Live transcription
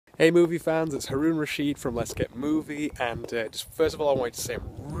Hey movie fans, it's Haroon Rashid from Let's Get Movie, and just first of all I wanted to say I'm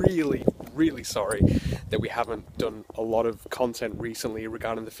really sorry that we haven't done a lot of content recently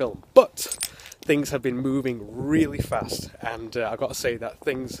regarding the film, but things have been moving really fast, and I've got to say that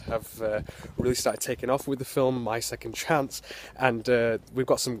things have really started taking off with the film My Second Chance, and we've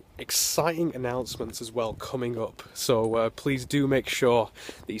got some exciting announcements as well coming up, so please do make sure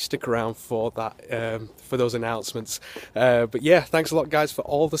that you stick around for that, for those announcements. But yeah, thanks a lot guys for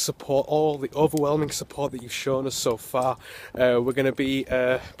all the support, all the overwhelming support that you've shown us so far. We're going to be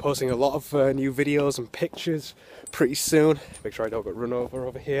posting a lot of new videos and pictures pretty soon. Make sure I don't get run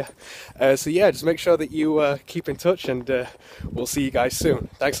over here. So yeah, just make sure that you keep in touch, and we'll see you guys soon.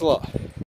 Thanks a lot.